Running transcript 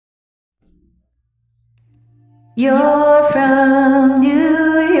You're from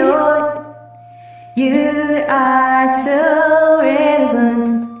New York. You are so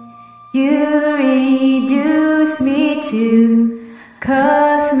relevant. You reduce me to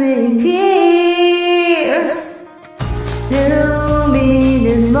cosmic tears.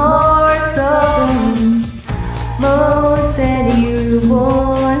 Luminous, more solemn, most that you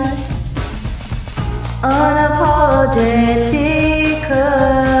want.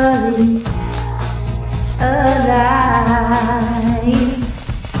 Unapologetically alive.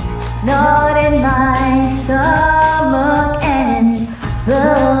 Not in my stomach and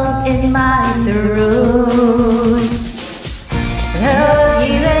love in my throat. Love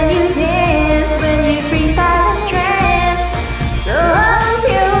you when you dance, when you freestyle and trance. So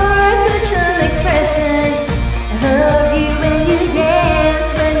pure, such an expression. Love you when you dance,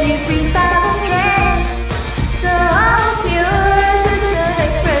 when you freestyle and trance. So pure, such an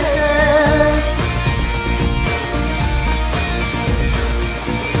expression.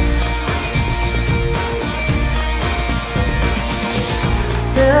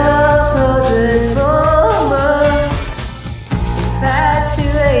 So close it forward,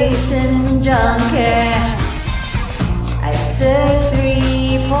 infatuation junkie. I said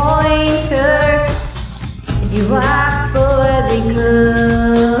 3 pointers, and you asked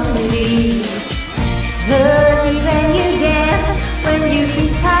sporadically. Love you when you dance, when you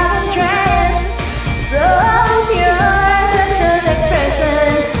freestyle and trance. So pure, such an expression.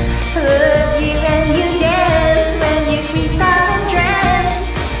 Love you when you dance, when you freestyle and trance.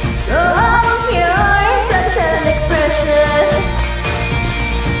 So pure, such an expression.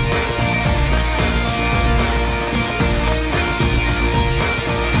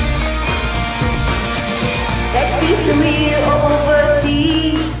 Let's piece the wheel over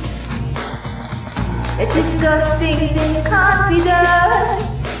tea. Let's discuss things in confidence.